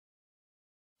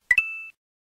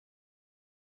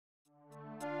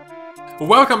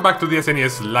Welcome back to the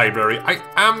SNES library. I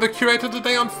am the curator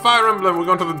today on Fire Emblem. We're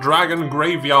going to the Dragon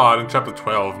Graveyard in chapter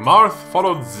 12. Marth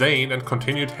followed Zane and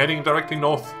continued heading directly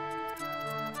north.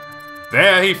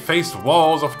 There he faced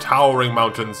walls of towering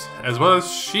mountains, as well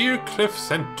as sheer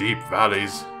cliffs and deep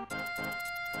valleys.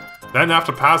 Then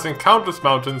after passing countless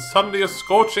mountains, suddenly a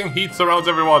scorching heat surrounds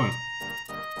everyone.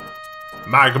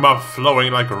 Magma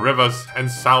flowing like rivers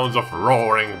and sounds of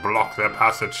roaring block their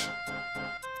passage.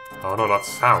 Oh no, not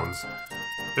sounds.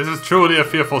 This is truly a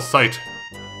fearful sight.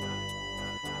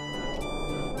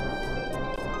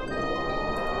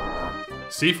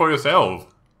 See for yourself.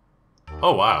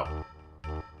 Oh wow.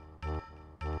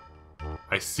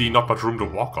 I see not much room to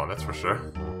walk on, that's for sure.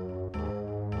 And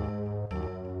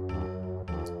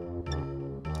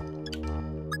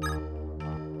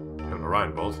an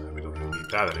Orion bolt. We don't really need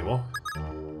that anymore.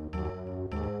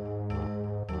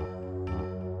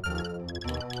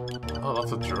 Oh,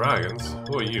 lots of dragons.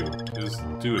 Who are you? This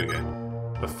dude again.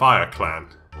 The Fire Clan.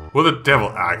 With a Devil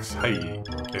Axe. Hey.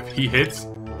 If he hits,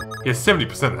 he has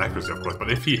 70% accuracy, of course, but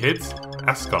if he hits,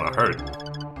 that's gonna hurt.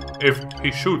 If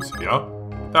he shoots, yeah,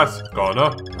 that's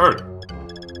gonna hurt.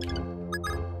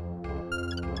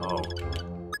 Oh.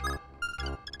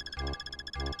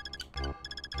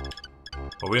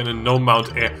 Are we in a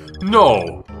no-mount air?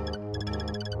 No!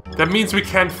 That means we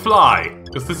can't fly!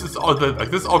 Because this is all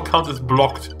this all counts as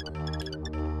blocked.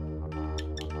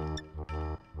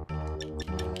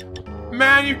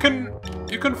 Man, you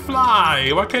can fly!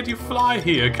 Why can't you fly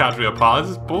here, Cadriopal?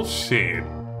 This is bullshit.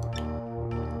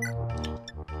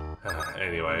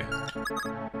 Anyway.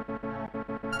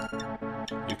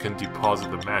 You can deposit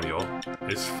the manual.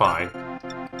 It's fine.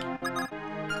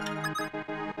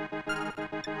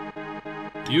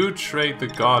 You trade the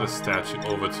goddess statue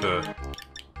over to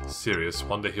Sirius.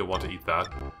 One day he'll want to eat that.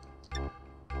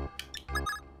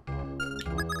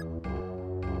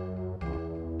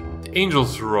 The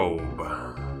Angel's Robe.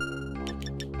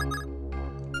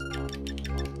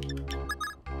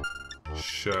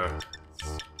 Sure.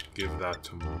 Let's give that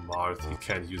to Marth. He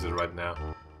can't use it right now.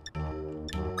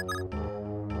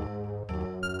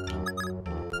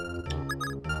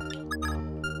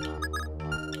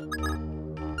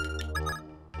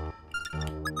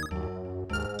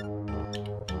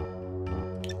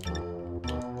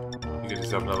 You get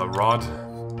yourself another rod.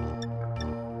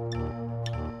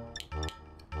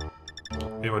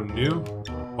 Anyone new?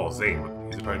 Oh, Zane.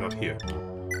 He's apparently not here.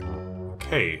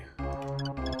 Okay.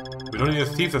 We don't need a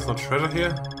thief, there's no treasure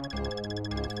here.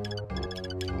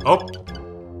 Oh!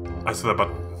 I saw that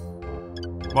button.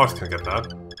 Mars can get that.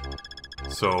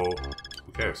 So,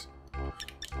 who cares?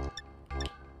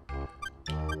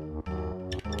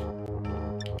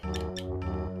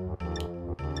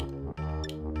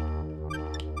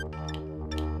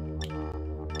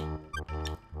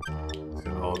 Let's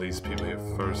get all these people here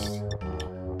first.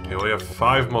 Okay, we have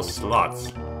 5 more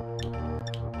slots.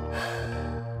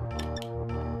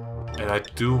 And I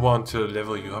do want to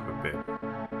level you up a bit.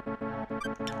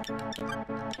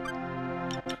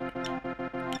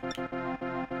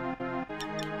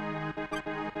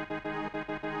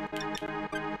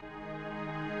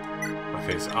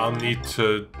 Okay, so I'll need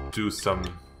to do some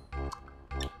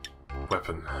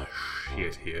weapon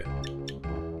shit here.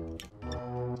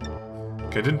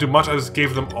 Okay, I didn't do much, I just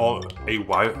gave them all a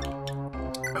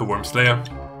Worm Slayer.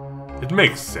 It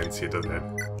makes sense here, doesn't it?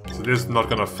 So this is not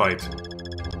gonna fight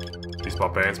these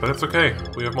barbarians, but it's okay.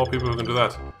 We have more people who can do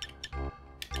that.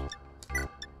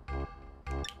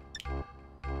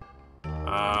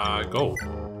 Go.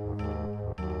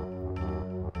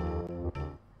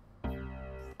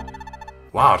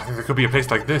 Wow, I think there could be a place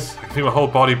like this. I can feel my whole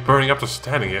body burning up just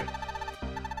standing here.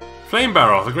 Flame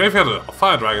Barrow, the graveyard of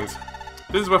fire dragons.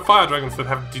 This is where fire dragons that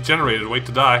have degenerated wait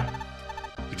to die.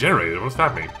 Degenerated? What does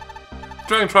that mean? The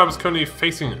dragon tribe is currently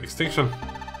facing extinction.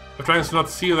 If dragons do not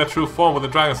seal their true form with the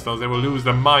Dragonstones, they will lose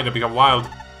their mind and become wild.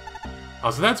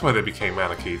 Oh, so that's why they became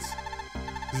Manakees.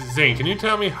 Zane, can you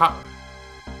tell me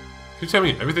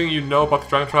everything you know about the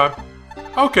Dragon Tribe?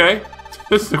 Okay,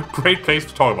 this is a great place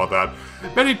to talk about that.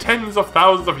 Many tens of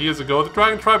thousands of years ago, the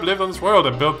Dragon Tribe lived on this world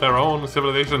and built their own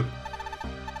civilization.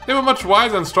 They were much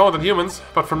wiser and stronger than humans,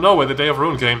 but from nowhere the Day of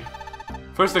Ruin came.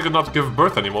 First they could not give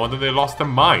birth anymore, and then they lost their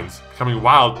minds, becoming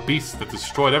wild beasts that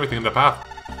destroyed everything in their path.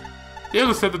 The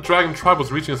elders said the Dragon Tribe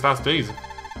was reaching its last days.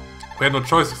 We had no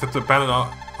choice except to abandon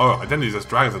our identities as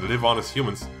dragons and live on as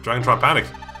humans. The Dragon Tribe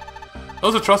panicked.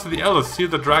 Those who trusted the elders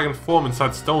sealed the dragon form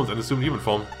inside stones and assumed human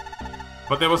form.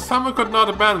 But there were some who could not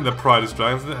abandon their pride as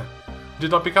dragons and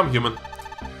did not become human.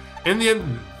 In the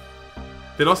end,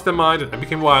 they lost their mind and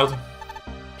became wild.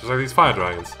 Just like these fire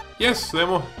dragons. Yes, they're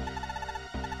more...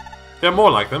 There are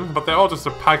more like them, but they're all just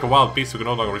a pack of wild beasts who can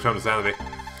no longer return to sanity.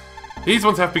 These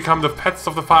ones have become the pets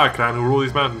of the Fire Clan who rule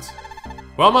these mountains.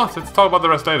 Well, Moth, let's talk about the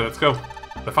rest later. Let's go.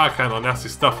 The Fire Clan are nasty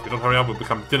stuff. If we don't hurry up, we'll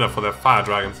become dinner for their fire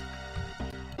dragons.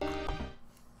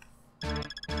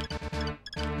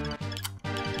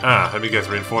 Ah, let me get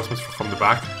reinforcements from the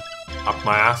back. Up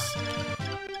my ass.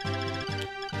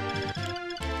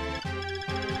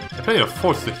 There are plenty of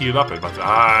forts to heal up in, but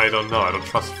I don't know. I don't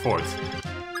trust forts.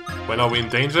 When are we in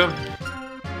danger?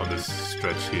 On this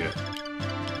stretch here.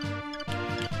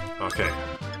 Okay.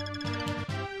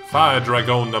 Fire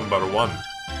Dragon number 1.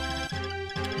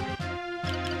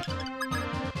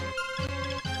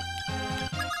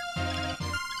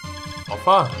 How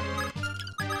far?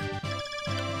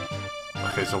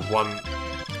 Okay, so one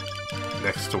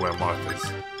next to where Marth is.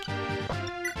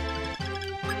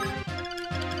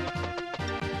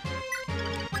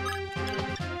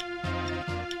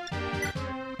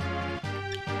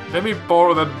 Let me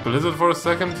borrow that blizzard for a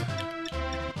second.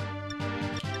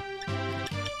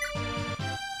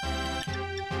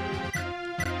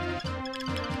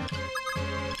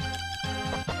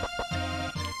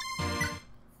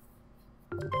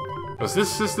 Because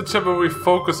this is the chapter where we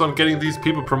focus on getting these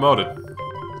people promoted.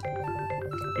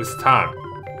 It's time.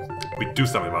 We do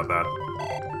something about that.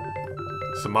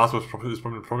 So Nazo is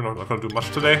probably not going to do much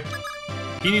today.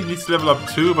 He needs to level up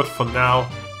too, but for now,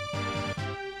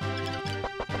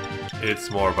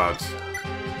 it's more about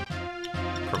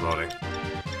promoting.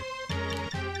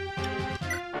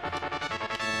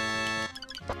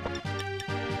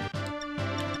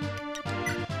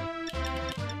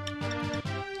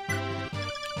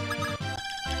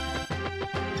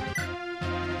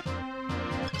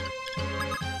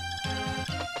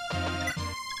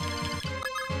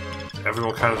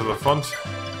 Everyone kind of to the front.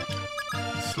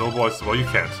 Slow boys, well you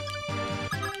can't.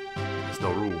 There's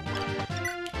no room.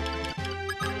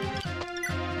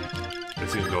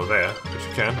 Let's even go there, which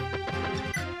you can.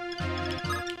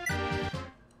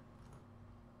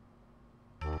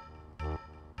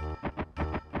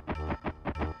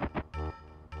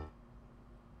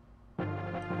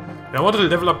 Now I wanted to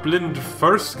level up Blind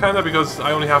first, kinda, because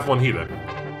I only have one healer.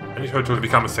 I need her to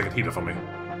become a second healer for me.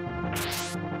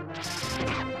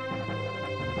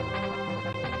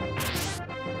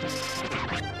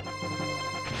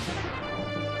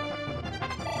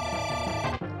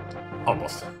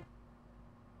 Almost.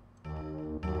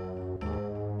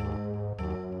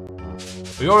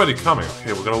 Are you already coming?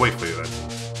 Okay, we're gonna wait for you then.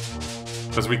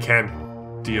 Because we can't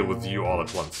deal with you all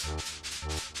at once.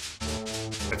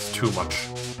 That's too much.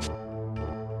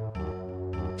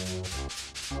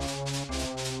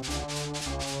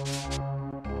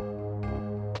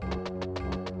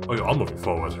 Oh, you're all moving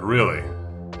forward, really?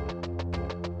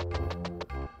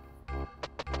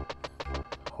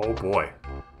 Oh boy.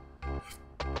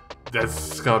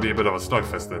 That's gonna be a bit of a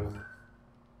slugfest then.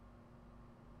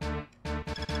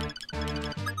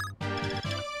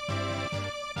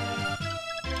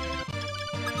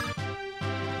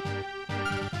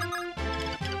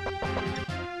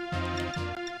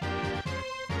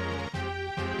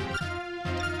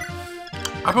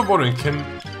 I've been wondering, can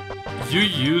you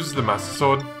use the Master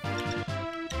Sword?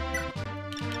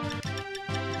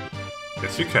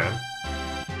 Yes, you can.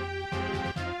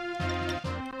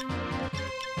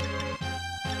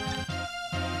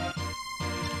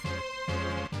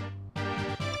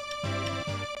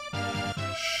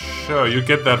 Sure, you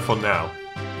get that for now.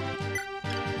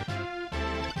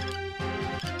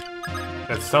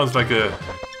 That sounds like a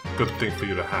good thing for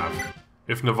you to have.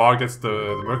 If Navarre gets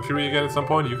the Mercury again at some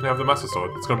point, you can have the Master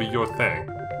Sword. It's gonna be your thing.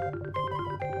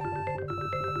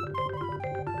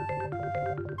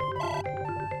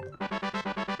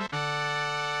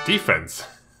 Defense?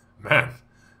 Man.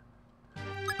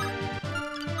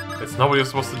 That's not what you're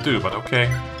supposed to do, but okay.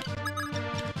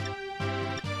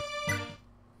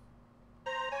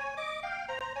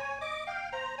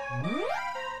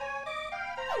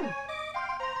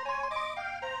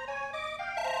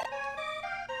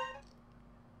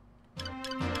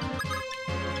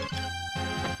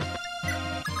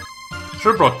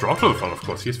 Sure brought Drop to the front, of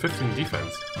course. He has 15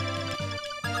 defense.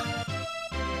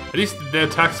 At least their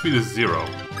attack speed is 0.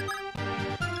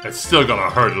 It's still gonna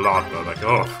hurt a lot, though. Like,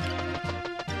 oh.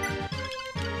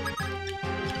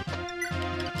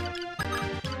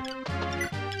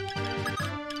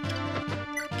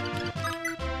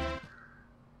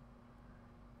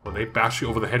 When they bash you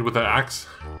over the head with their axe,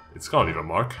 it's gonna leave a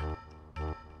mark.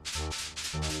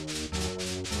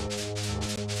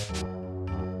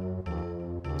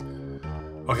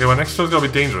 Okay, well, next turn is gonna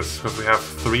be dangerous because we have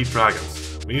 3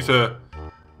 dragons. We need to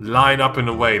line up in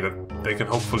a way that they can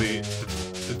hopefully,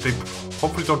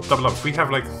 hopefully don't double up. If we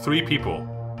have like 3 people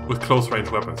with close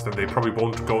range weapons, then they probably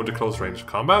won't go into close range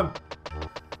combat.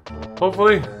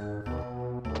 Hopefully.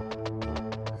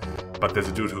 But there's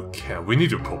a dude who can. We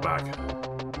need to pull back.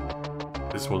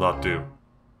 This will not do.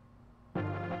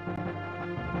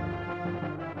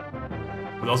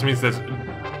 It also means that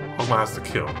Ogma has to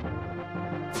kill.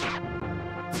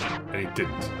 And he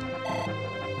didn't.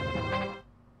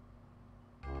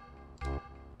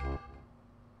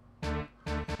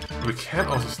 We can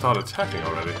also start attacking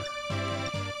already.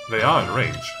 They are in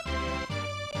range.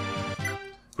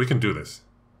 We can do this.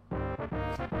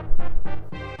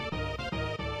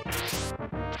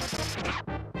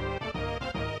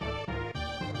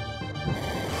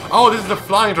 Oh, this is a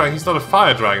flying dragon. He's not a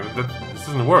fire dragon. This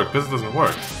doesn't work. This doesn't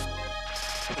work.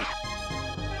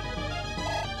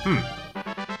 You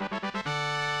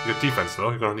get defense though.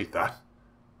 You're gonna need that.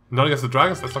 Not against the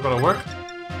dragons. That's not gonna work.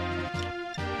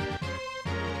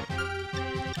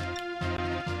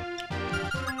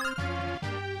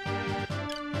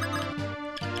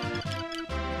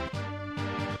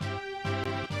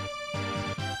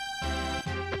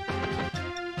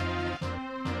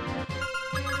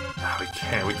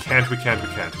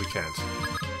 We can't.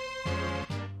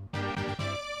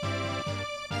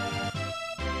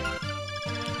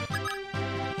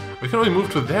 We can only move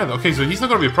to there. Okay, so he's not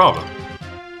gonna be a problem.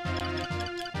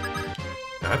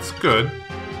 That's good.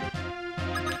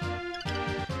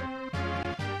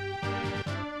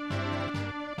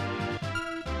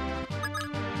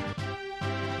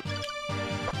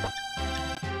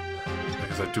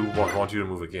 Because I do want you to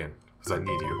move again. Because I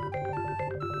need you.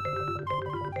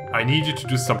 I need you to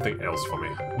do something else for me.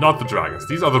 Not the dragons.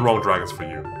 These are the wrong dragons for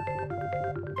you.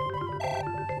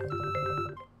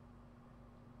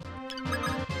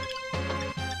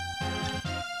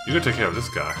 You gotta take care of this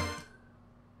guy.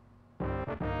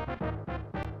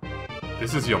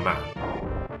 This is your man.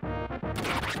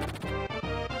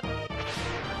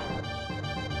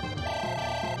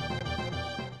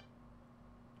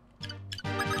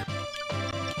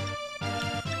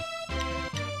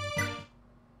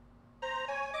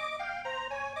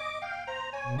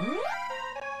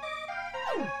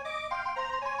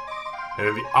 And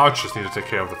then the archers need to take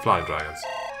care of the flying dragons.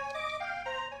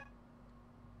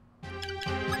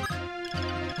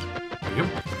 You're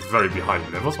very behind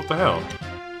levels, what the hell?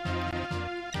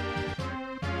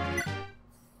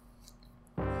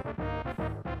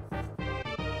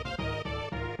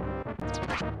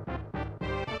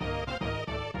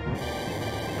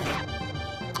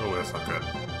 Oh, that's not good.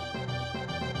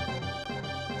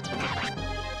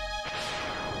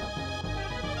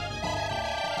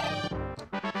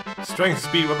 Strength,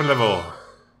 speed, weapon level.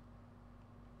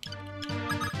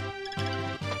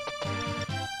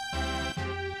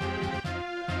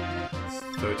 It's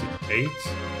 38.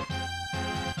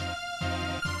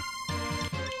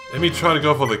 Let me try to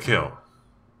go for the kill.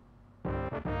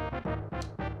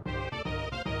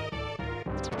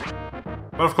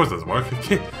 But of course it doesn't work.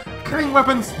 Killing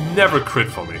weapons never crit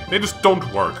for me. They just don't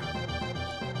work.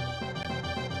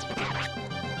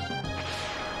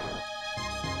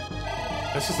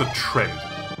 That's just a trend.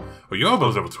 Oh, your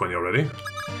elbow's level 20 already.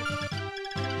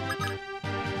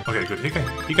 Okay, good. He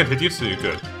can hit you, so you're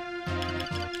good.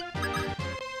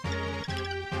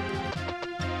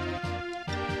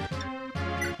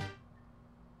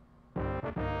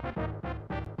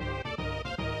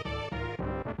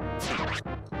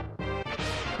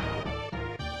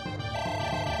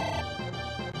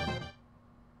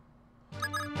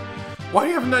 Why do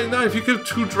you have 99? If you kill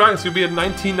 2 dragons, you'll be at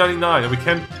 1999, and we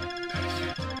can't...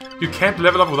 You can't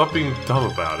level up without being dumb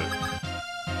about it.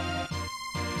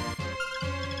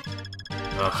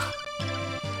 Ugh.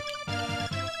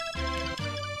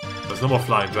 There's no more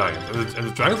flying dragons. And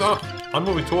the dragons are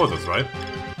moving towards us, right?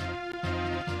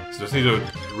 So just need to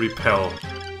repel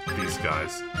these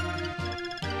guys.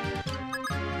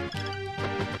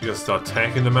 You gotta start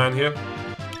tanking the man here.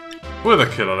 With a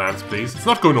killer lance, please. It's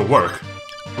not going to work.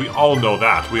 We all know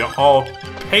that. We are all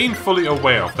painfully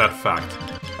aware of that fact.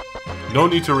 No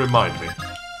need to remind me.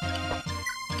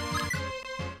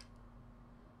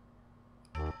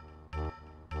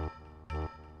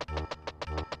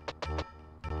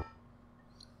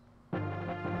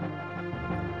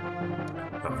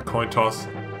 Coin toss.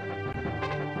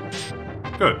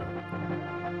 Good.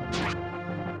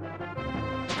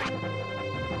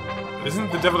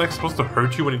 Isn't the Devil X supposed to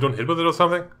hurt you when you don't hit with it or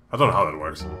something? I don't know how that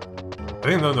works. I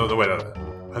think no wait, I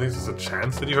think there's a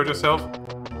chance that you hurt yourself.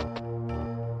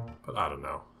 But I don't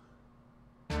know.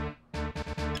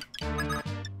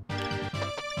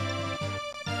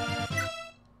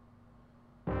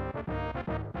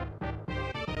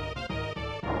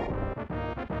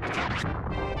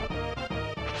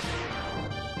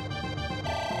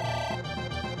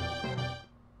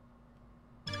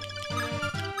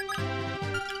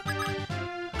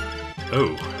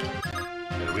 Oh.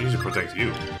 Yeah, we need to protect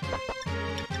you.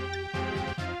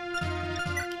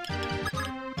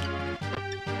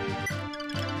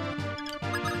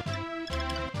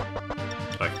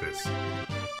 Like this.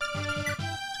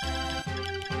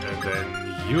 And then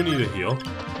you need a heal.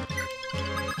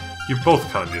 You both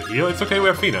can't need a heal. It's okay, we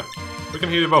have Fina. We can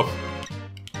heal you both.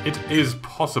 It is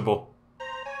possible.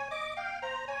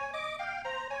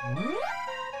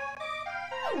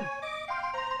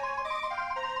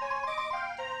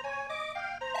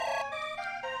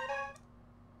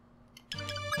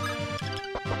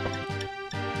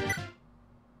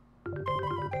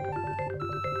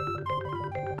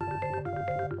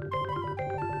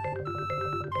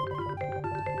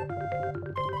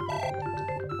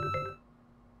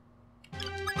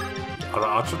 Other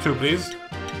archer too, please.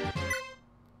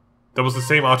 That was the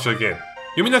same archer again.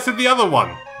 You mean I said the other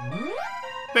one?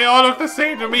 They all look the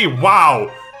same to me. Wow,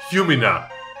 Yumina,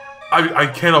 I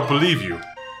cannot believe you.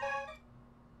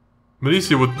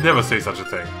 Milicia would never say such a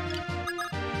thing.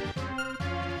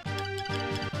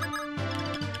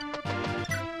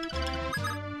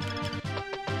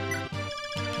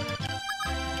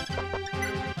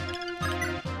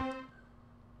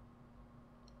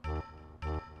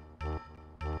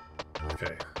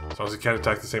 Okay, as long as you can't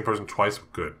attack the same person twice, we're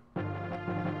good.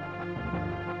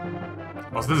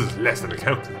 Also, this is less than a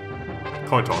count.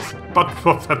 Coin toss. But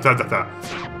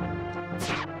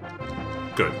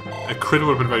good. A crit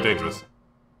would have been very dangerous.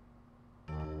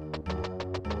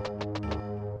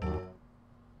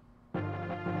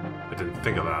 I didn't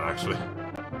think of that, actually.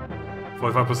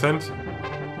 45%?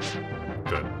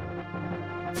 Good.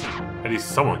 At least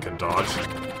someone can dodge.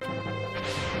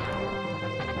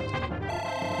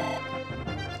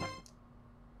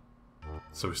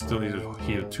 So we still need to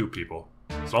heal 2 people.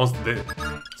 As long as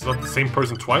it's not the same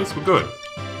person twice, we're good.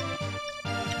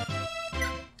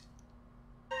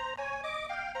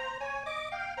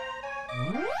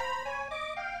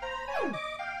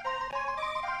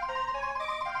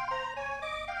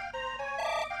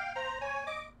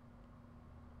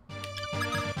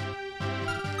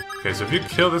 Okay, so if you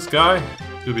kill this guy,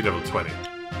 you'll be level 20.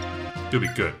 You'll be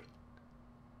good.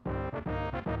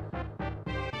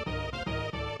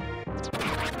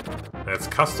 That's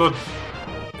Custard.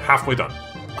 Halfway done.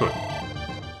 Good.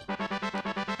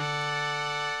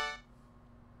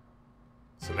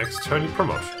 So next turn you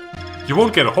promote. You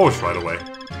won't get a horse right away,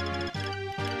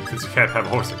 since you can't have a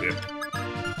horse in here.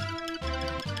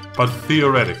 But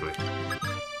theoretically,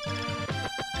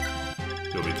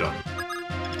 you'll be done.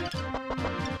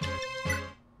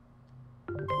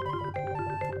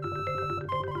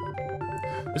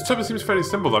 This chapter seems fairly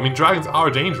simple. I mean, dragons are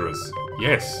dangerous.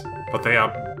 Yes, but they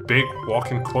are big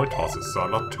walking coin tosses, so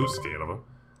I'm not too scared of them.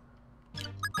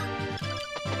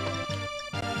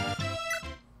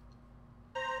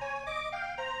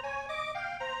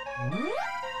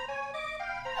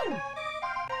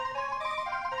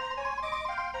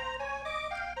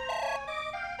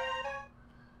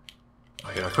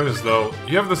 Okay, now Quintus, though,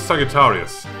 you have the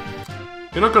Sagittarius.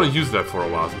 You're not going to use that for a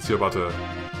while since you're about to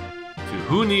do.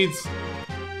 Who needs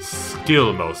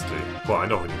skill mostly? Well, I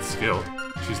know who needs skill.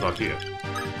 She's not here.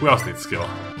 Who else needs skill?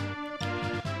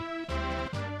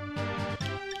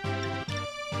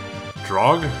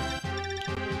 Drog?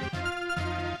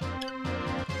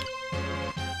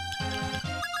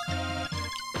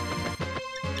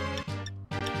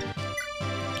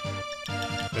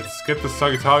 Let's get the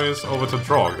Sagittarius over to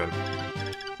Drog then.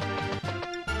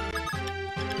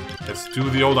 Let's do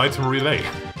the old item relay.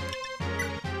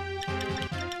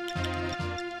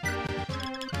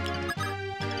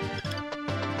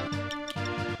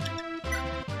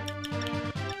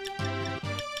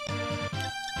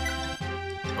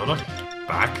 Oh, not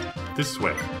back. This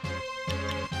way.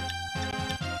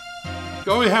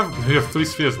 You have 3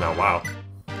 spheres now, wow.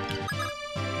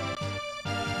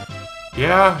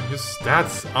 Yeah, your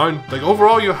stats aren't... Like,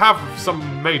 overall you have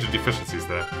some major deficiencies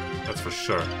there. That's for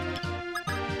sure.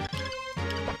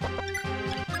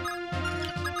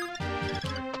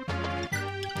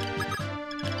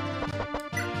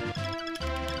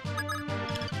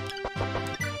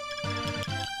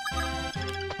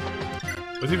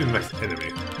 Where's even the next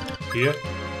enemy? Here?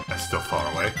 That's still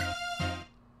far away.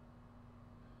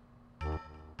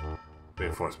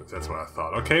 Reinforcements, that's what I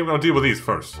thought. Okay, we're gonna deal with these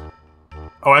first.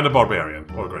 Oh, and a barbarian.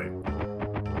 Oh, great.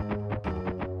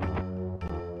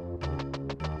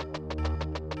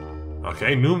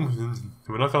 Okay,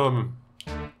 we're not gonna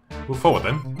move forward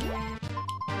then.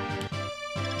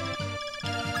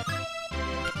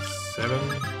 7,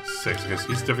 6. Okay, so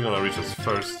he's definitely gonna reach us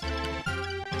first.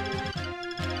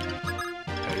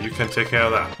 And you can take care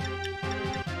of that.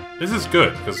 This is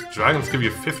good, because dragons give you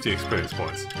 50 experience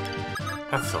points.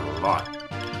 That's a lot.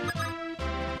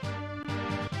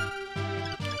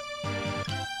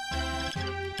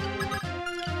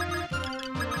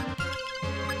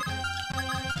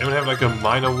 Anyone have like a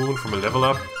minor wound from a level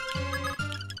up?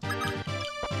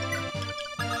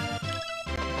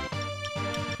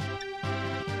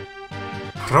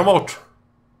 Promote!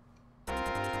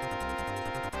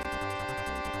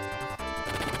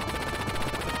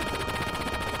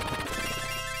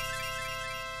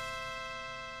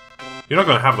 You're not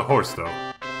gonna have the horse though.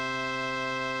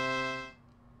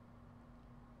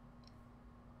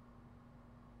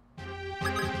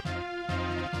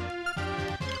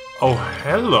 Oh,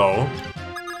 hello.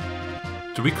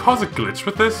 Do we cause a glitch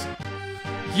with this?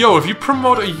 Yo, if you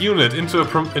promote a unit into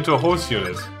a horse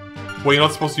unit, well, you're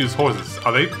not supposed to use horses,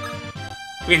 are they?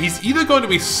 Okay, he's either going to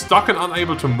be stuck and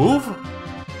unable to move,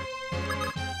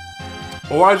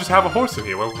 or I just have a horse in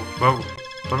here. Well,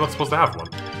 I'm not supposed to have one.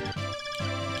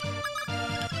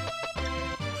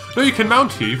 No, you can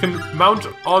mount here. You can mount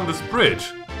on this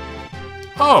bridge.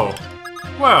 Oh,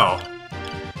 well.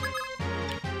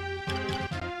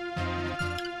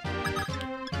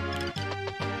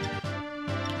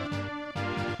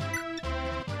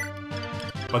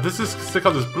 But this is still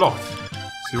because it's blocked,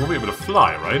 so you won't be able to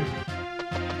fly, right?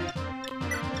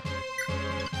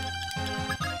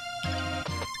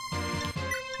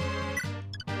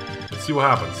 Let's see what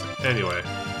happens. Anyway.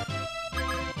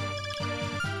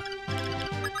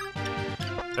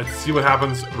 Let's see what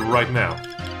happens right now.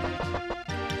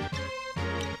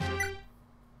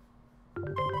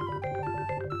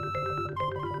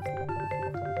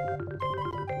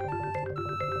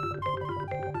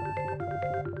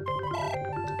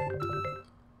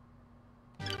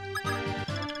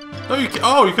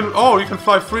 No, you can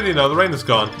fly freely now. The rain is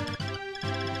gone.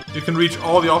 You can reach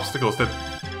all the obstacles that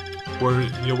were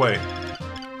in your way.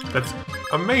 That's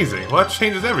amazing. Well, that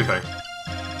changes everything.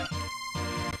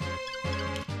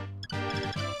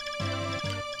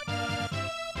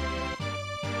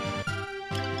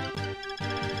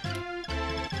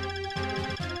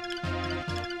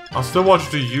 I'll still want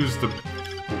you to use the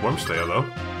worm slayer though.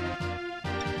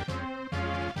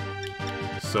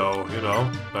 So, you know,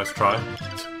 nice try.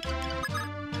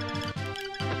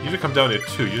 You need to come down here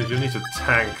too. You need to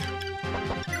tank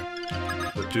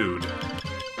the dude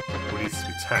who needs to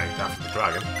be tanked after the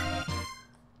dragon.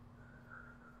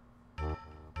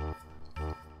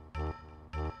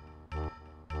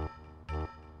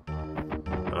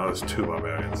 Oh, there's two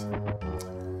barbarians.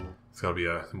 It's gotta be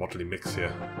a motley mix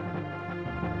here.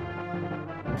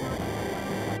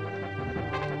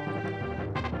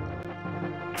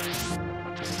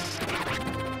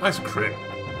 Nice crit.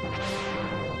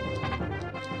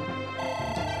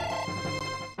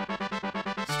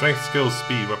 Strength, skill,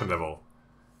 speed, weapon level.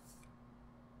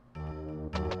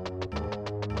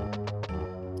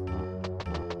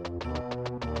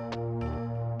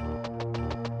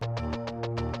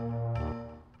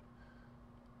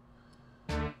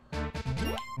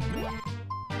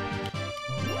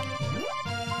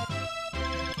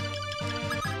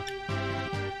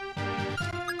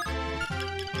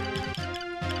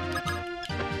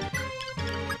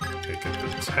 Okay, get the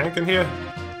tank in here.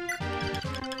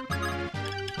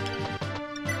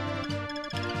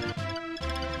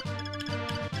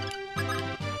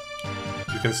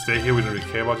 You can stay here, we don't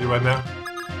really care about you right now.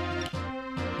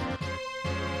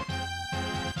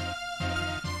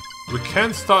 We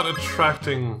can start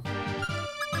attracting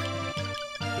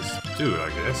this dude, I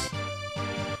guess.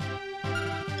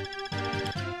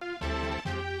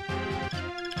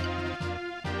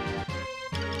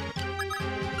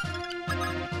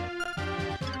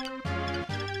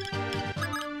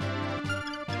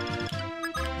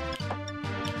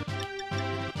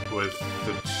 With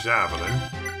the javelin.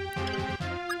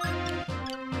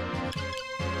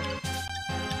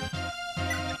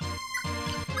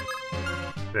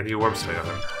 Then he worm slayer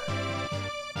him.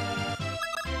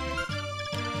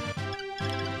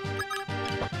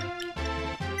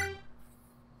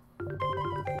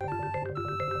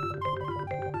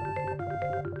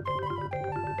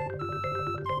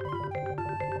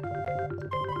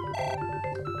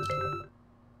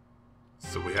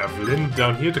 So we have Lynn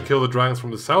down here to kill the dragons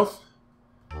from the south,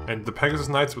 and the Pegasus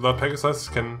Knights without Pegasus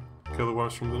can kill the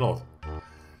worms from the north.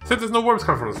 Since there's no worms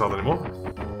coming from the south anymore.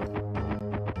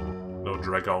 No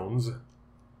dragons.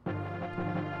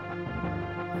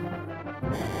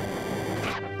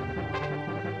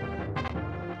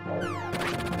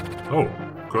 Oh,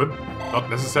 good. Not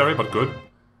necessary, but good.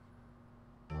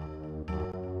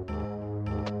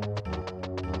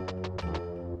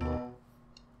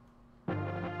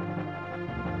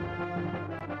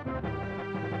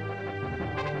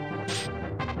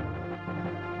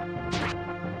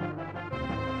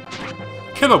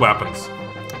 killer weapons.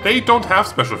 They don't have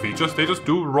special features, they just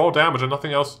do raw damage and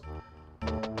nothing else.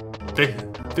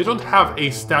 They don't have a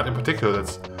stat in particular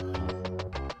that's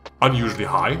unusually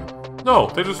high. No,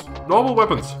 they're just normal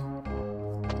weapons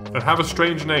that have a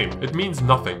strange name. It means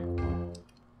nothing.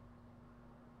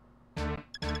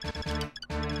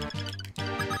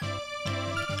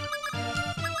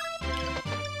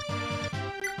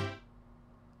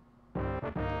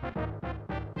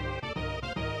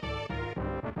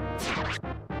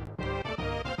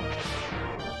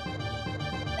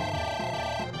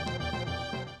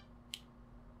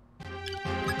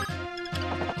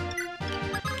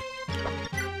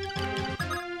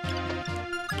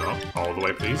 All the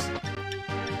way, please.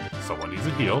 Someone needs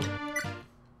a heal.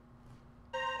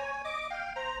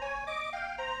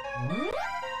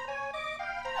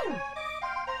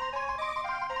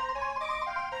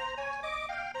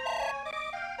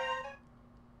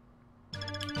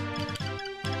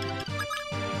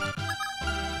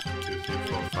 Two, three,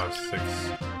 four, five, six.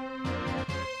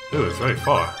 Ooh, it's very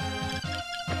far.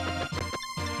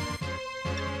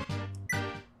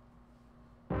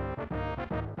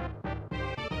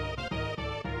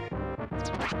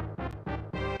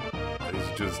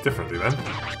 Do this differently then.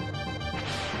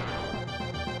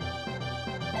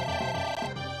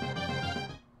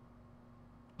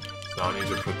 So now I need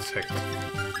to protect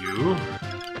you.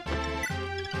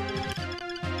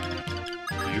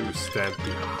 You stand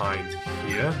behind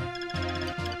here.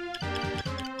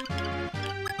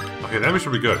 Okay, then we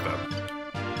should be good then.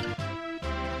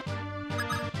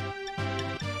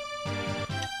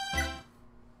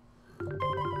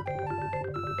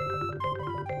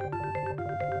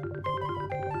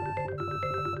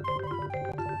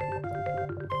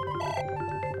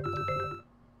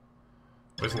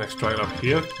 Where's the next dragon up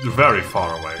here? Very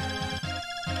far away.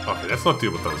 Okay, let's not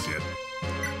deal with those yet.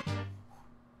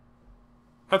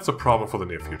 That's a problem for the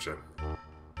near future.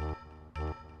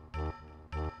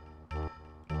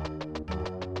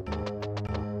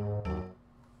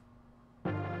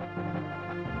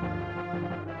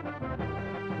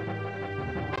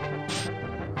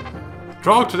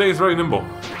 Draw today is very nimble.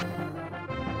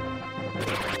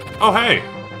 Oh hey!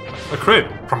 A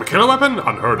crit! From a killer weapon?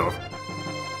 Unheard of.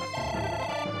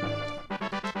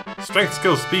 Strength,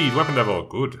 skill, speed, weapon level.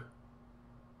 Good.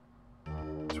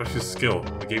 Especially skill.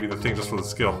 They gave you the thing just for the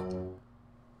skill.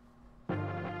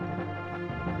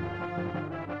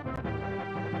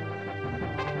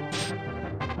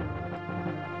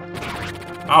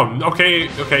 Oh, okay,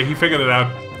 okay, he figured it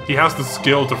out. He has the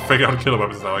skill to figure out killer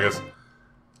weapons now, I guess.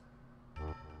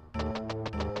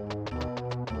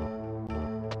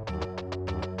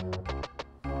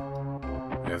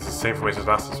 Yeah, it's the same formation as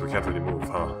last time, so we can't really move,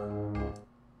 huh?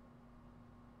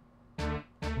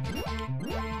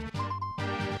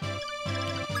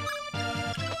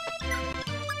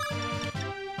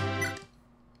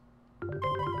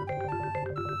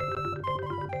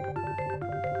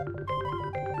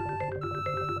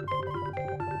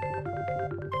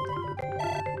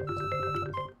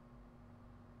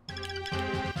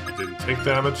 Didn't take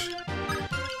damage.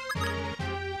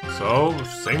 So,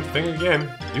 same thing again.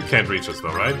 You can't reach us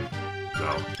though, right?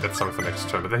 No, that's something for next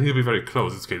turn, but then he'll be very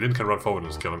close. It's okay, Lyn can run forward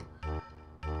and just kill him.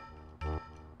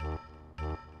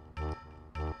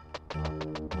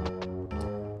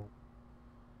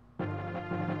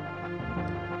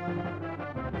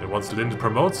 And once Lyn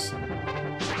promotes,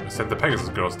 we send the Pegasus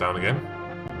girls down again.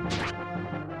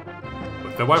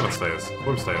 With their Wyvern Slayers,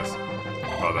 Worm Slayers,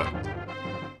 rather.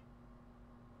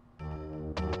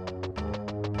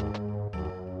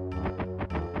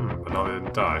 Now they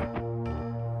didn't die.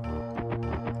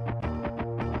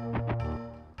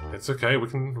 It's okay, we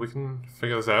can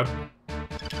figure this out.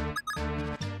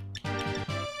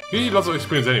 You need lots of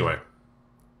experience anyway.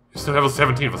 You're still level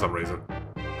 17 for some reason.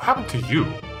 What happened to you?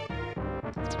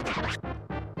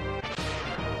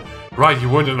 Right, you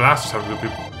weren't in the last chapter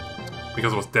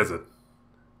because it was desert.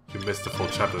 You missed the full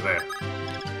chapter there.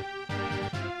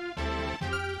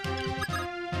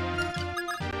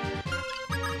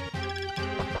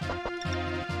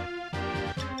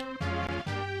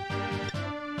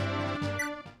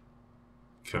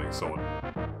 Killing sword.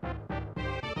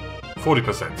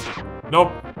 40%.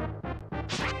 Nope.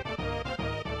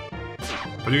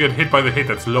 But you get hit by the hit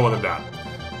that's lower than that.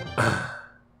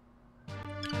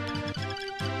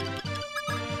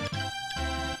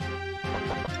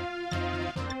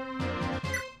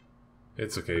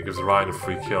 It's okay, it gives Ryan a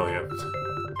free kill here.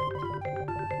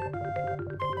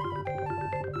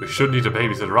 We should need to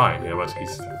babysit Ryan here, but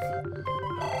he's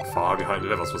far behind the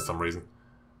levels for some reason.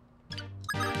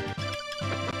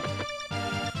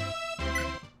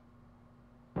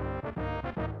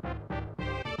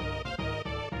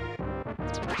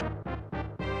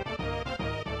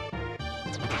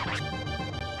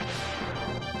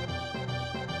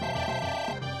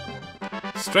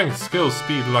 Strength, skill,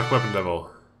 speed, luck, weapon level.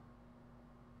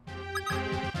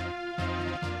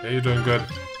 Yeah, you're doing good.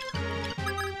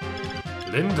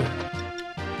 Lind?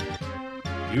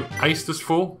 You ice this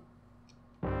fool?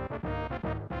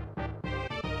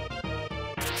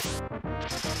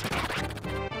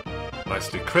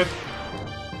 Nicely crit.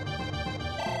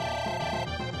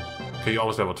 Okay, you're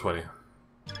almost level 20.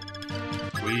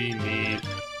 We need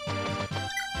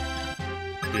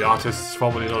the artists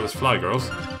formerly known as Fly Girls.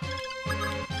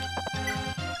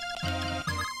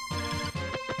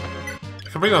 I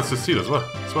can bring down Cecile as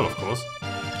well, of course.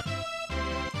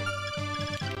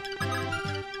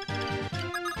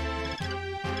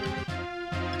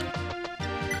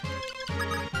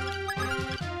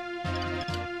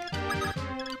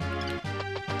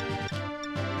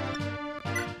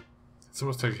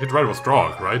 Someone's taking hit right was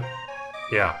Drog, right?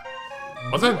 Yeah.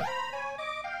 Was it?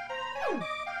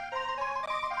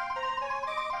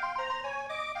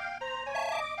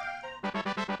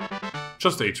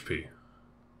 Just HP.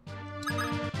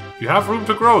 You have room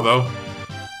to grow, though.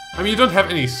 I mean, you don't have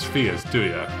any spheres, do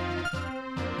ya?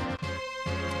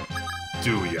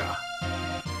 Do ya?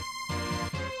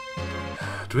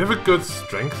 Do we have a good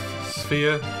strength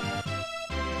sphere?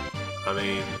 I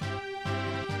mean...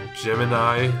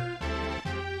 Gemini...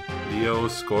 Leo,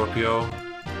 Scorpio...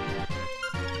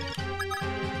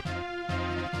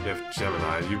 You have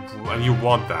Gemini, and you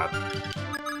want that.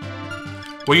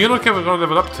 Well, you're not gonna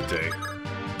level up today.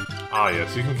 Ah,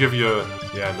 yes, you can give your...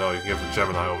 Yeah, no, you can give the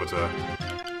Gemini over to...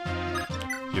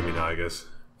 Yumina, I guess,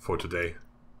 for today.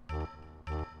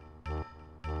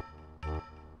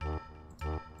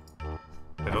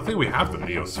 I don't think we have the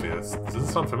Neosphere. Does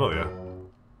this sound familiar?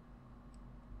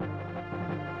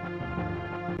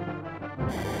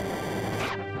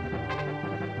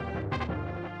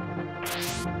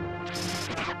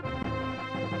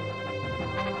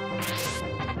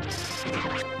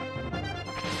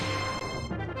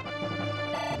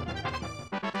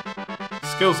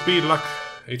 Skill, speed, luck,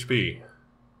 HP.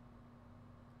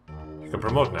 You can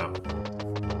promote now.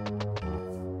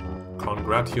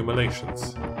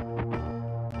 Congratulations.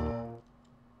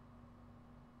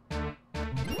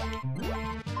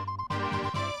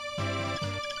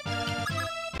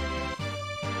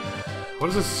 What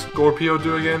does a Scorpio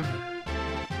do again?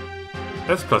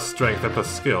 That's plus strength, that's plus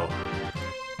skill.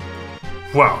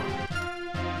 Wow.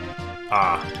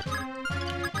 Ah.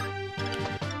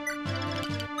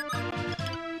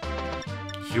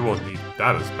 You won't need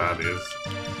that as badly as...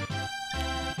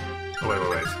 Oh,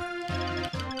 wait.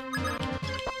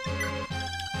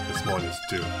 This more needs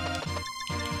to do.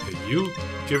 Okay, you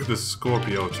give the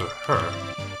Scorpio to her.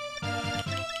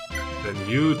 Then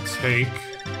you take...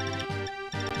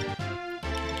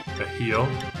 a heal.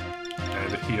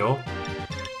 And a heal.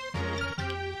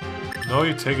 No,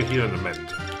 you take a heal and a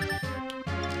mend.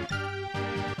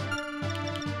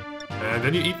 And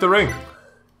then you eat the ring.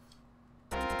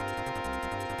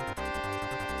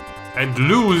 And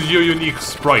lose your unique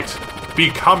sprite.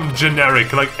 Become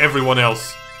generic like everyone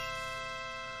else.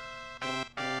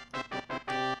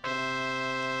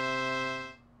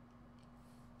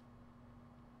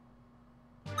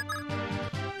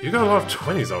 You got a lot of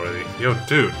 20s already. Yo,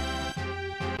 dude.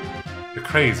 You're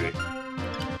crazy.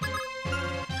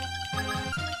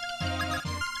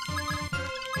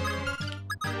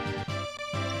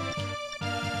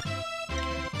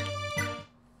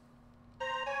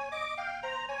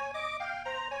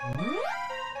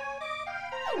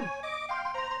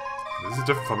 This is a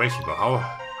different formation, but how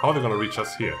are they gonna reach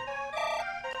us here?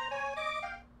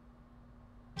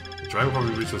 The dragon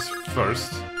probably reach us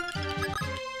first.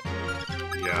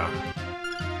 Yeah.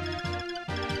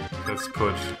 Let's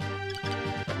put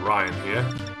Ryan here.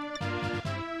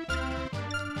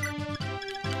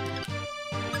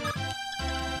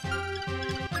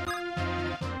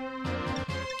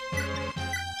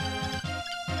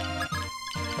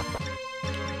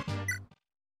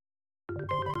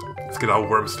 Let's get our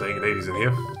worm-slaying ladies in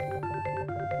here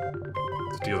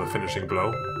to deal the finishing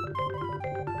blow.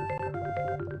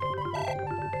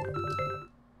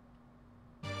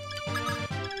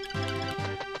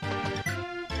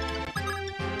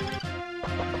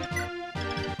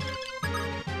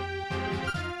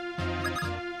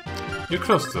 You're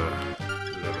close to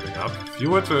leveling up. If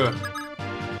you were to...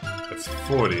 That's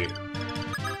 40.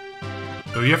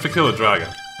 No, you have to kill a dragon.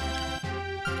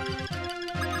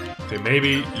 Okay,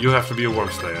 maybe you have to be a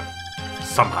worm slayer.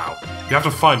 Somehow. You have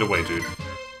to find a way, dude.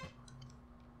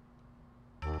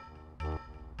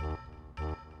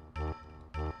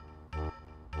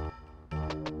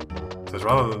 I'd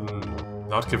rather than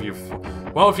not give you...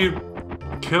 Well, if you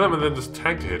kill him and then just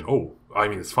tank to hit... Oh, I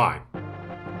mean, it's fine.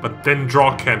 But then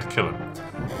draw can't kill him.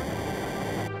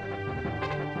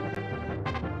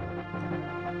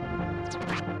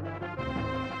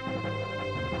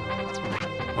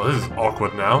 Well, this is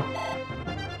awkward now.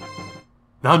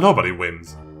 Now nobody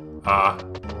wins. Fuck,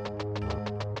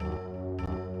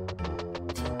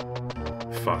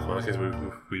 well, I guess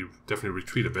we definitely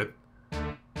retreat a bit.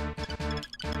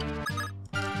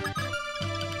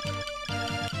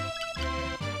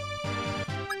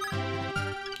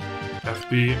 Have to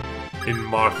be in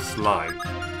Marth's line.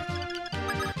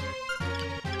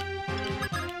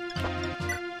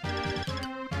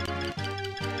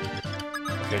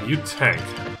 Okay, you tank.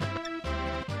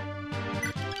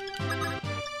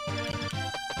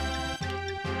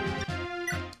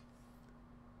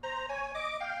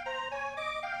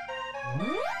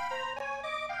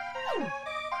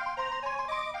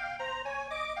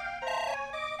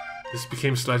 This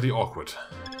became slightly awkward.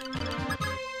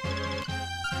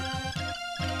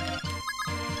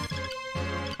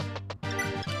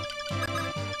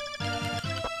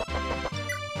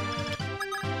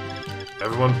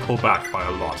 Everyone pull back by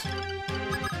a lot.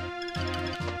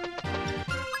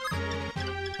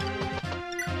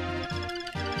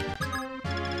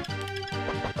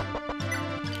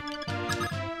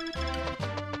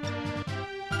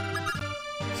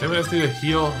 Does anyone else need a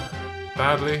heal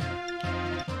badly?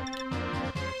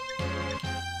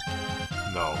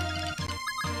 No.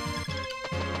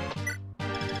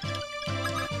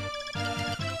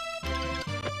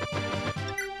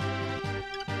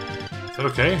 Is that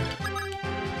okay?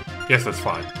 Yes, that's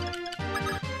fine.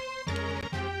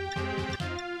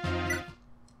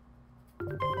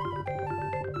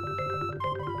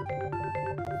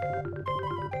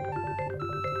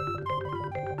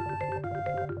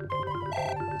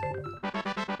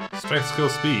 Strength, skill,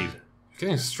 speed. You're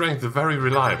getting strength very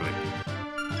reliably.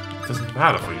 It doesn't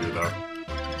matter for you, though.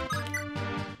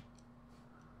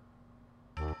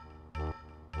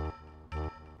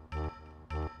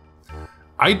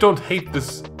 I don't hate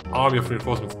this army of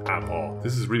reinforcements at all.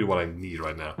 This is really what I need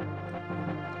right now.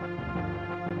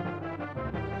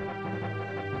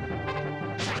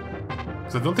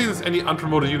 So I don't think there's any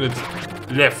unpromoted units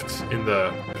left in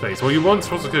the place. Well, you weren't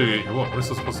supposed to kill you. You weren't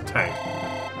supposed to tank.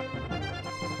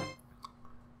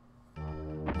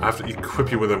 I have to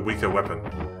equip you with a weaker weapon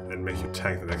and make you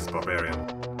tank the next barbarian.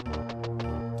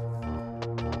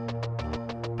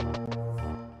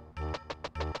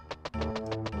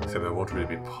 Except that won't really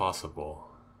be possible.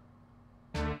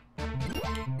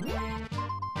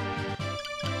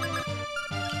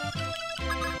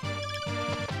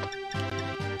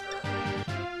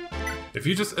 If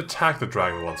you just attack the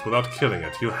dragon once without killing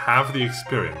it, you have the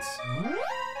experience.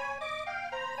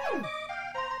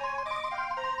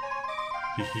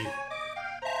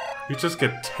 You just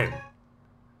get 10.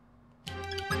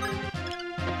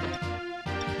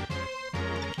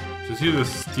 Just use the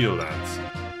steel lance.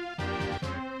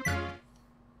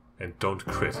 And don't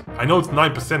crit. I know it's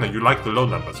 9% and you like the low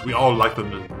numbers. We all like the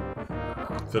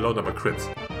low number crits.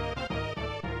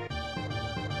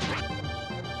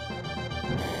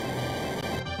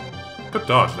 Good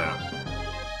dodge now.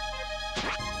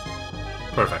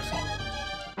 Perfect.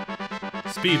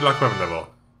 Speed, luck, weapon level.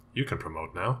 You can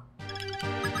promote now.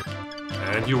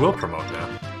 And you will promote now.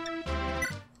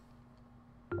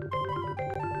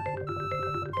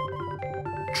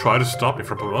 Try to stop me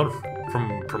from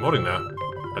promoting now.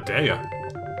 I dare ya.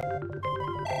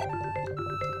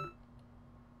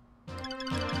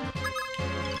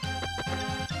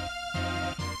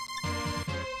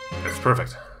 It's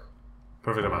perfect.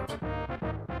 Perfect amount.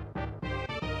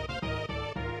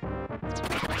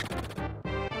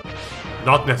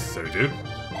 Not necessary, dude.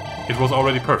 It was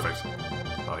already perfect.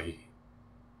 Oh,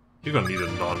 you're gonna need a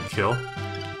non-kill.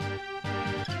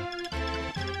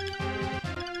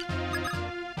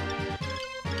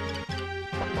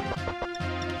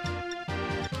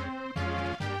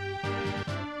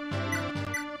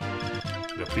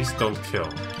 Yeah, please don't kill.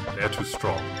 They're too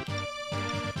strong.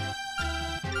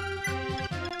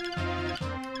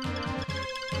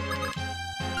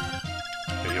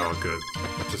 Okay, you're all good.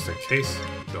 Just in case,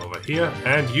 go over here,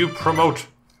 and you promote.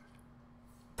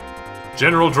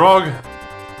 General Drog,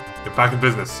 you're back in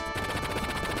business.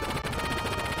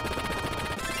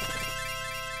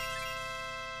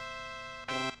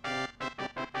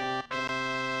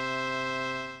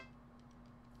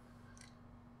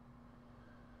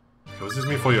 What does this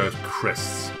mean for your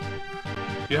crests?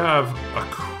 You have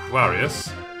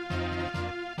Aquarius,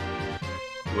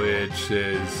 which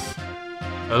is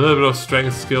a little bit of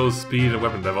strength, skills, speed, and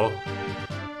weapon level.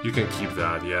 You can keep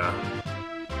that, yeah.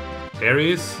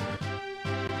 Aries.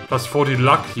 Plus 40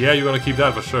 luck. Yeah, you're gonna keep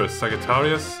that for sure.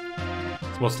 Sagittarius.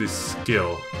 It's mostly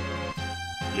skill.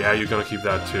 Yeah, you're gonna keep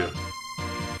that too.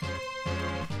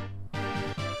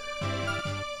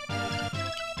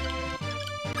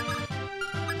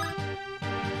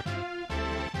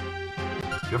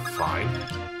 You're fine.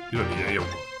 You don't need any of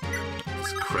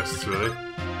these crests, really.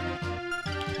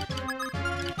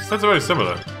 Stats are very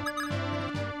similar.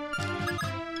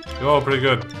 You're all pretty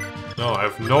good. No, I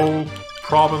have no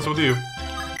problems with you.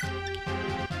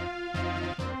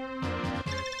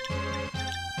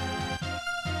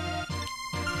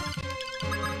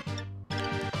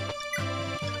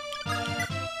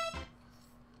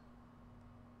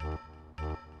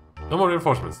 No more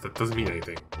reinforcements. That doesn't mean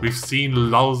anything. We've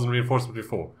seen lulls and reinforcements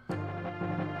before.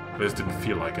 I just didn't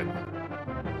feel like it.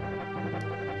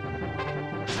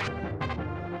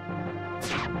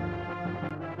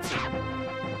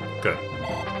 Good.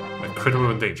 A crit would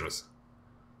have been dangerous.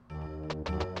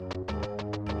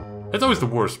 That's always the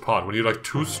worst part, when you're like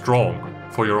too strong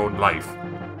for your own life.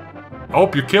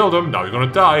 Oh, you killed him, now you're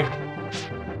gonna die.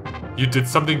 You did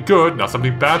something good, now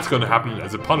something bad's gonna happen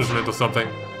as a punishment or something.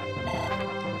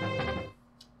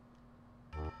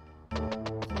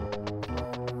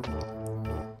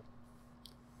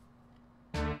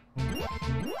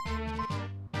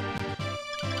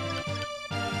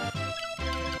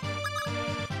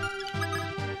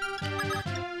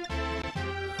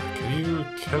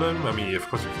 Kill him? I mean, of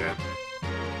course you can.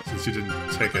 Since you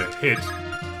didn't take a hit,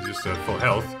 you just had full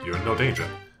health, you're in no danger.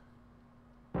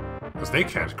 Because they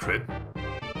can't crit.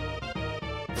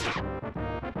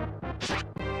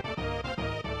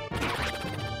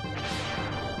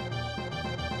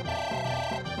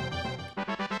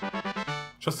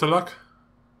 Just a luck?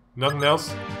 Nothing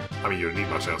else? I mean, you don't need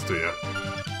much else, do you?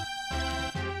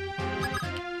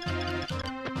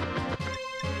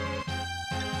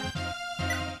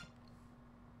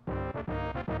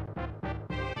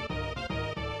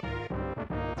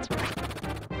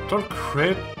 Don't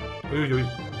crit! What did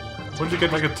you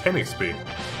get like a 10 XP? I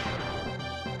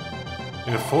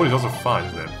mean, a 40 is also fine,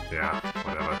 isn't it? Yeah,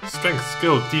 whatever. Strength,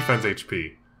 skill, defense,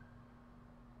 HP.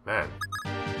 Man.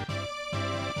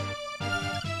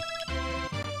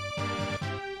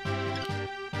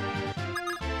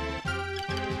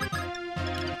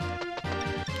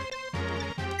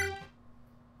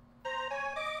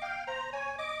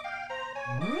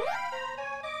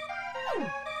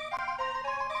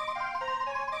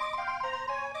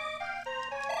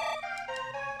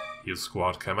 Heal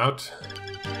squad come out.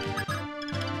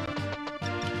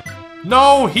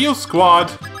 No! Heal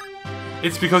squad!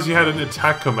 It's because you had an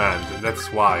attack command, and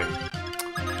that's why.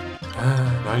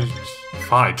 Now you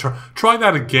fine. Try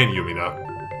that again,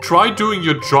 Yumina. Try doing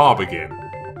your job again.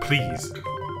 Please.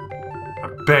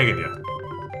 I'm begging you.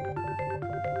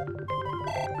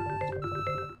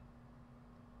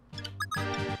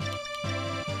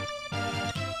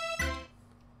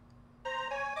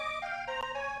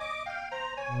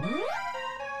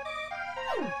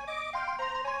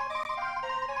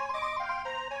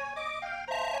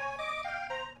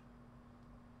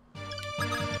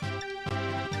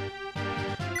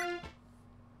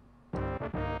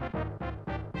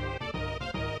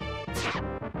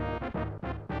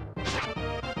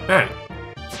 Man.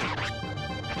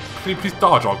 Can you please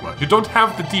dodge, Ogma? You don't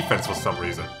have the defense for some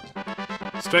reason.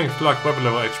 Strength, luck, weapon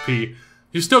level, HP.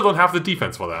 You still don't have the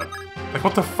defense for that. Like,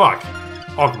 what the fuck?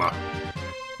 Ogma.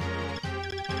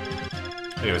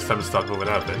 Anyway, it's time to start moving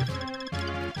out then.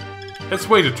 Let's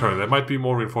wait a turn. There might be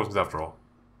more reinforcements after all.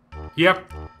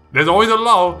 Yep. There's always a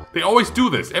lull. They always do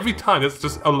this. Every time it's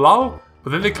just a lull, but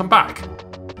then they come back.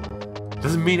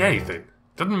 Doesn't mean anything.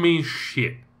 Doesn't mean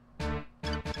shit.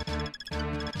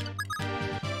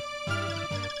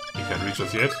 Can't reach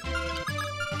us yet.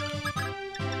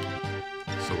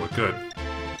 So we're good.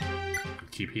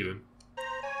 Keep healing.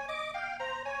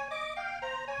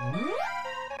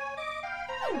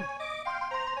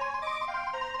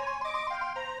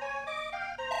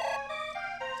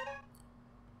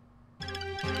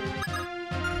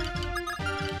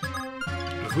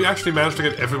 If we actually manage to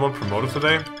get everyone promoted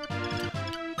today,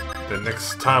 then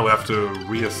next time we have to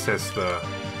reassess the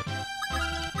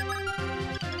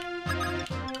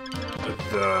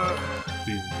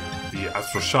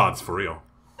Astro Shards for real.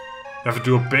 We have to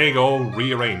do a big old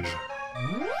rearrange.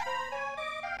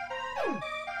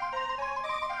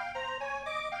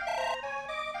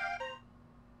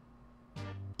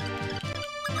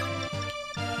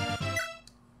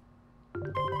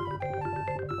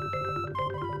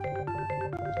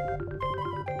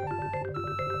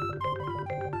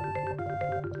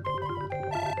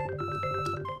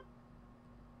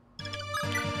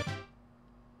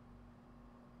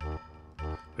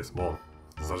 There's more.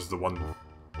 It's not just the one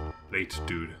late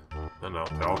dude. No,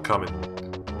 they're all coming.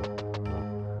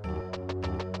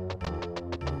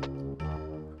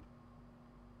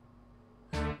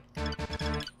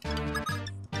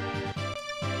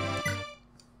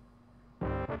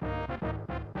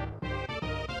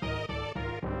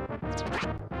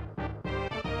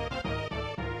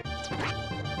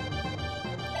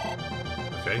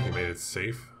 Okay, he made it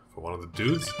safe for one of the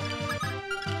dudes.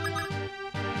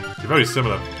 You're very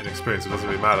similar in experience, it doesn't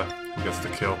really matter who gets the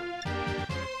kill.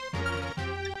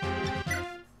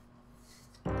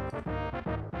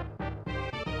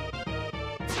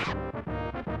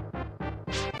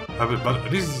 But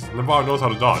at least Navarre knows how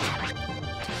to dodge.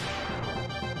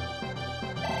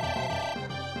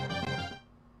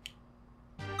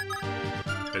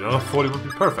 Another 40 would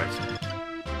be perfect.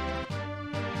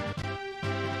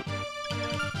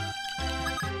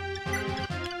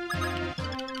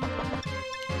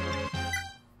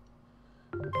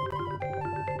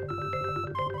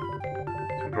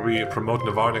 Probably promote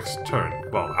Navarre next turn.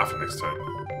 Well, after next turn.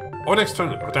 Or next turn,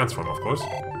 a dance form, of course.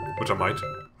 Which I might.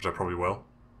 Which I probably will.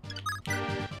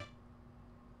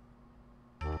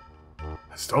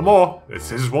 Still more! It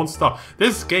just won't stop.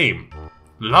 This game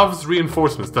loves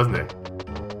reinforcements, doesn't it?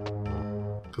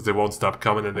 Because they won't stop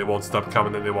coming, and they won't stop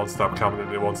coming, and they won't stop coming,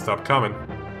 and they won't stop coming.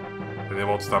 And they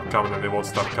won't stop coming, and they won't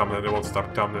stop coming, and they won't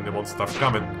stop coming, and they won't stop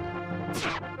coming.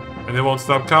 And they won't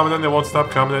stop coming, and they won't stop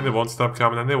coming, and they won't stop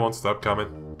coming, and they won't stop coming.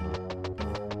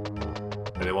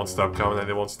 And they won't stop coming, and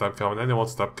they won't stop coming, and they won't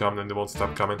stop coming, and they won't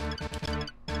stop coming.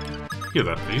 Hear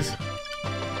that, please.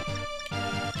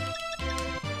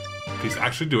 Please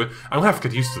actually do it. I'm gonna have to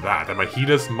get used to that, and my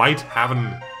healers might have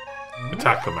an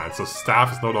attack command, so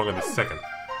staff is no longer in the second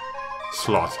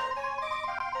slot.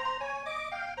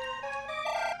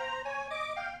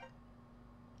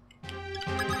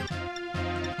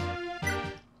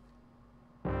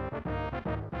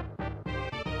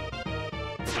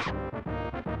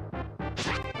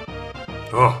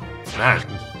 Oh, man.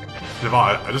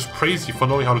 Navarre, I just praise you for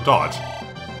knowing how to dodge.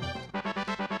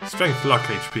 Strength, luck,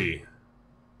 HP.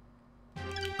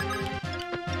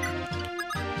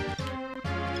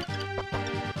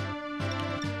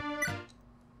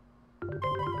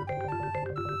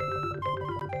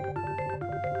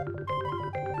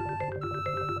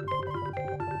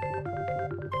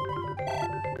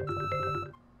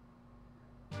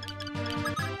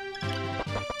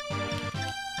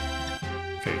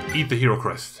 Okay, eat the hero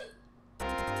crest.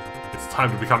 It's time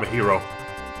to become a hero.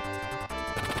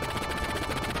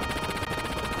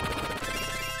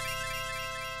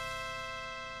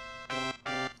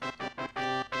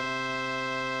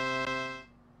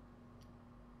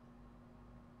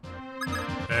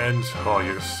 And, oh,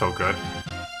 you're so good.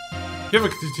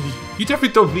 You definitely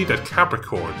don't need that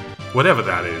Capricorn. Whatever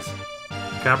that is.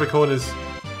 Capricorn is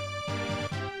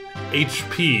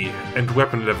HP and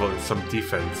weapon level and some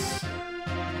defense.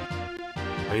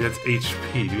 I mean, that's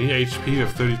HP. Do you need HP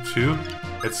of 32?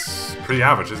 It's pretty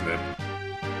average, isn't it?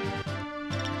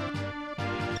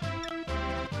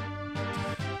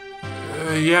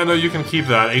 Yeah, no, you can keep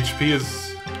that. HP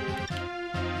is...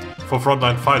 for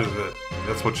frontline fighters,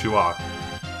 that's what you are.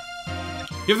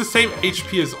 You have the same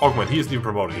HP as Augment. He isn't even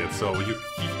promoted yet, so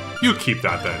you keep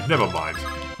that then. Never mind.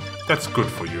 That's good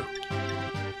for you.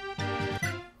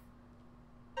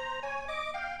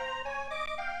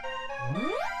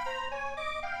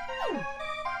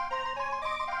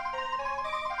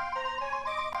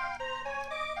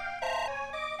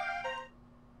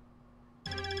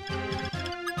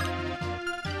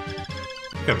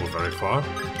 You can't move very far.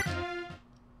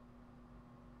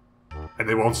 And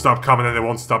they won't stop coming, and they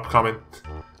won't stop coming.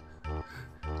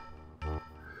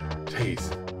 Jeez.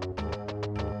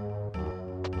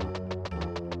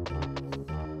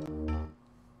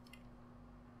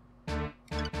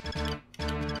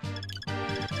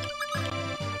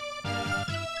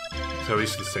 So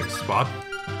reach the same spot.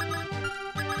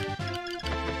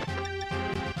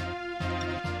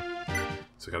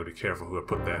 So I gotta be careful who I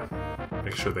put there.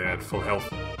 Make sure they add full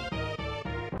health.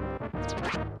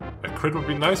 A crit would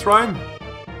be nice, Ryan.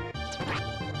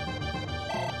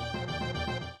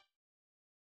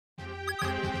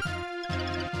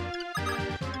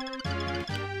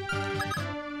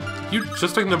 You,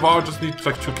 just like Navarre, just need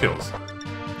like 2 kills.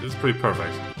 This is pretty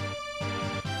perfect.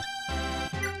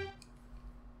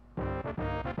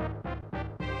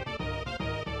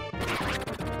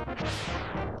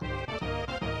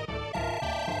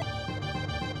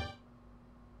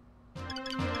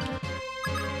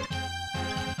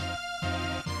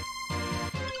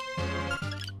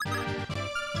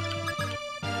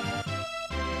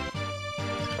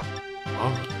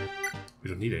 We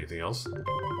don't need anything else.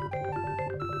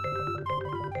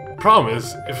 Problem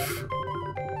is, if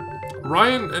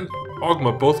Ryan and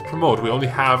Ogma both promote, we only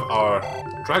have our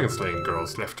Dragon Slaying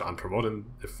girls left to unpromote, and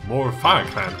if more Fire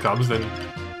Clan comes, then,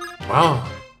 well,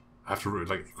 I have to,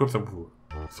 like, equip them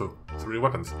so 3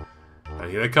 weapons. And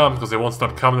here they come, because they won't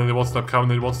stop coming, and they won't stop coming,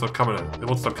 and they won't stop coming, and they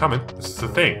won't stop coming. This is the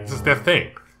thing. This is their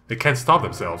thing. They can't stop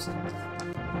themselves.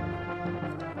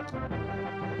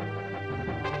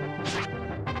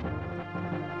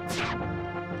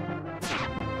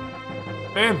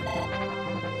 Man,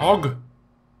 Og,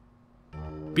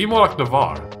 be more like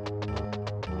Navarre.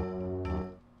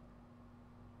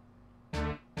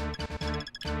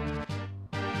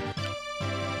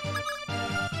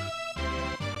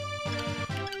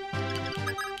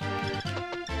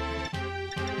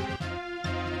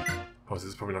 Oh, this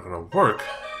is probably not gonna work,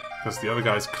 because the other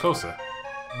guy is closer.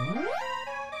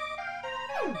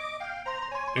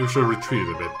 Maybe we should have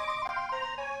retreated a bit.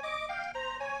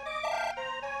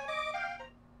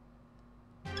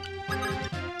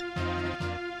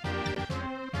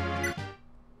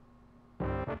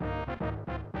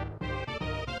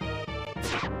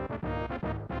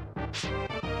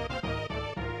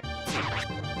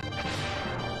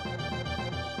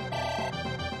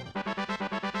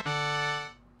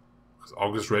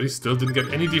 August ready, still didn't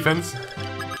get any defense.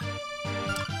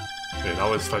 Okay, now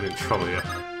we're slightly in trouble here.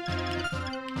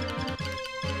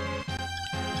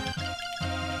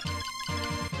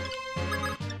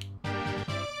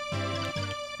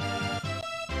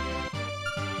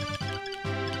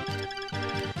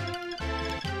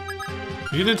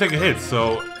 You didn't take a hit,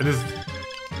 so it is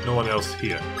no one else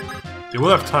here. You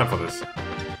will have time for this.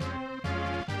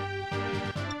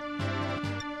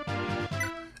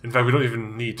 In fact, we don't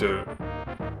even need to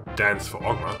dance for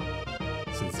Ogma,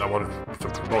 since I wanted to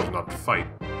promote and not fight.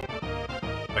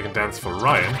 I can dance for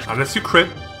Ryan, unless you crit.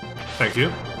 Thank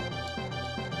you.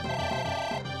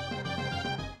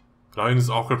 Now in this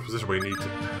awkward position where you need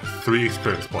 3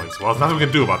 experience points. Well, there's nothing we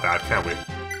can do about that, can we?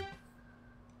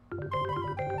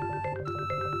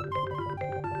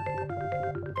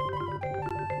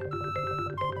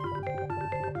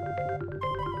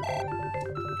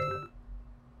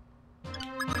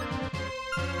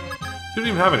 You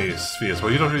don't even have any spheres.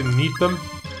 Well, you don't really need them.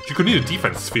 You could need a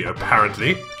defense sphere,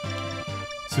 apparently.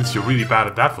 Since you're really bad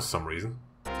at that for some reason.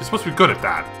 You're supposed to be good at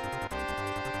that.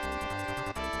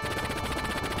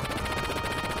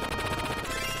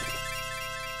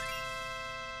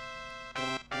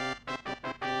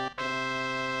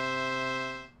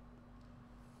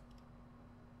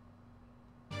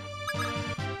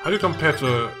 How do you compare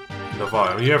to Navarre?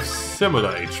 I mean, you have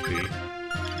similar HP.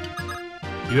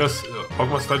 Yes,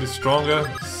 Ogma's slightly stronger,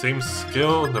 same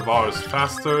skill, Navarre is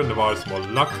faster, Navarre is more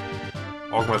luck,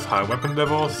 Ogma's higher weapon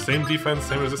level, same defense,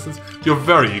 same resistance. You're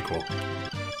very equal.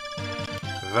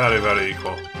 Very, very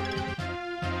equal.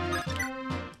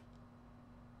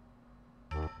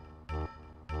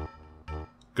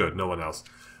 Good, no one else.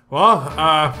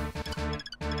 Well,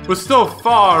 we're still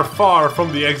far, far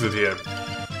from the exit here.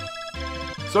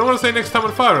 So I want to say next time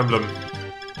on Fire Emblem,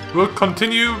 we'll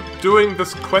continue doing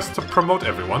this quest to promote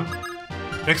everyone.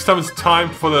 Next time it's time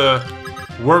for the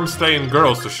worm-slaying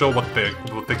girls to show what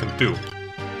they can do.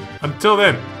 Until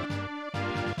then,